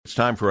It's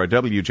time for our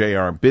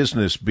WJR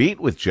Business Beat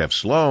with Jeff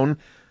Sloan,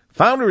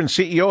 founder and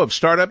CEO of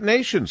Startup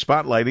Nation,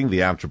 spotlighting the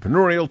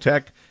entrepreneurial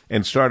tech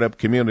and startup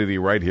community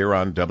right here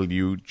on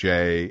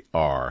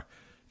WJR.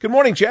 Good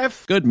morning,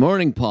 Jeff. Good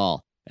morning,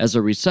 Paul. As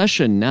a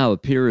recession now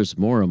appears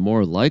more and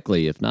more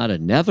likely, if not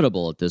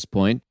inevitable at this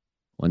point,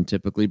 one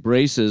typically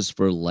braces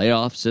for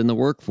layoffs in the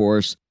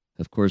workforce.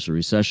 Of course, a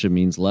recession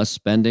means less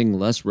spending,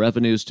 less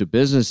revenues to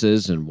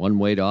businesses, and one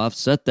way to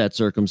offset that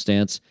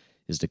circumstance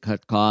is to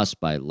cut costs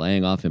by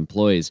laying off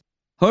employees.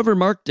 However,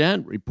 Mark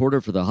Dent,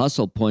 reporter for The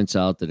Hustle, points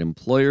out that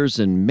employers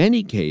in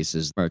many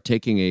cases are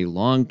taking a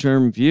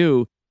long-term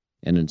view,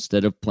 and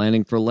instead of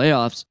planning for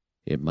layoffs,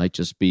 it might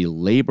just be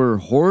labor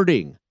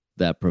hoarding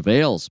that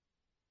prevails.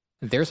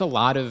 There's a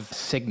lot of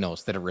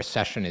signals that a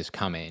recession is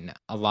coming,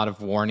 a lot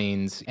of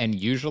warnings. And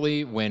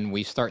usually when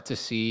we start to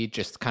see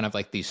just kind of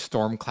like these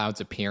storm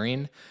clouds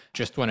appearing,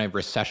 just when a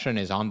recession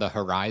is on the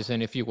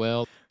horizon, if you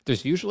will,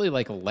 there's usually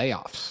like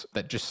layoffs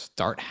that just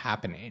start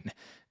happening.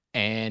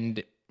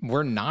 And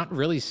we're not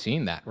really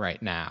seeing that right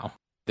now.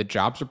 The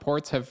jobs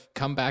reports have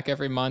come back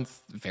every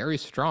month very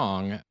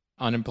strong.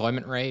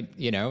 Unemployment rate,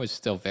 is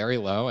still very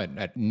low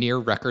at near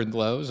record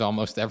lows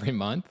almost every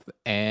month.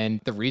 And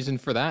the reason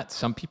for that,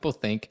 some people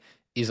think,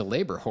 is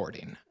labor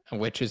hoarding,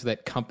 which is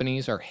that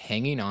companies are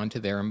hanging on to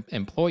their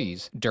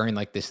employees during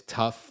like this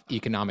tough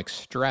economic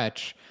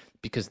stretch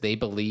because they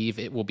believe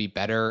it will be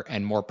better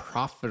and more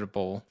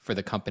profitable for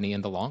the company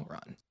in the long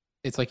run.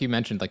 It's like you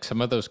mentioned, like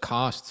some of those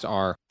costs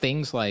are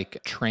things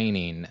like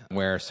training,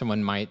 where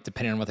someone might,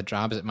 depending on what the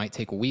job is, it might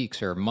take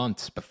weeks or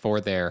months before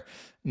they're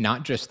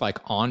not just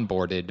like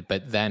onboarded,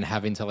 but then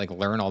having to like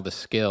learn all the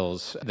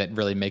skills that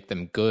really make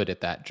them good at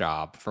that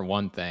job. For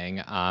one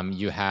thing,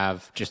 you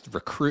have just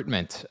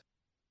recruitment.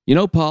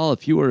 Paul,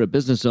 if you are a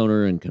business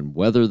owner and can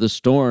weather the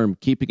storm,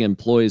 keeping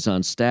employees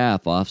on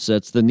staff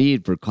offsets the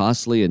need for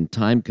costly and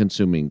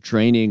time-consuming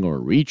training or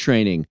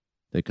retraining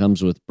that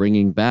comes with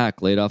bringing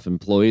back laid-off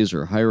employees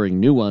or hiring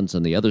new ones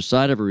on the other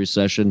side of a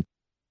recession.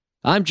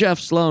 I'm Jeff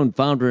Sloan,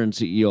 founder and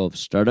CEO of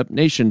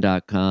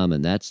StartupNation.com,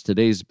 and that's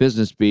today's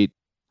Business Beat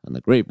on the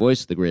great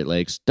voice of the Great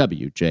Lakes,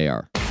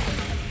 WJR.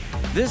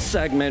 This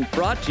segment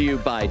brought to you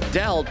by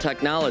Dell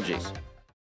Technologies.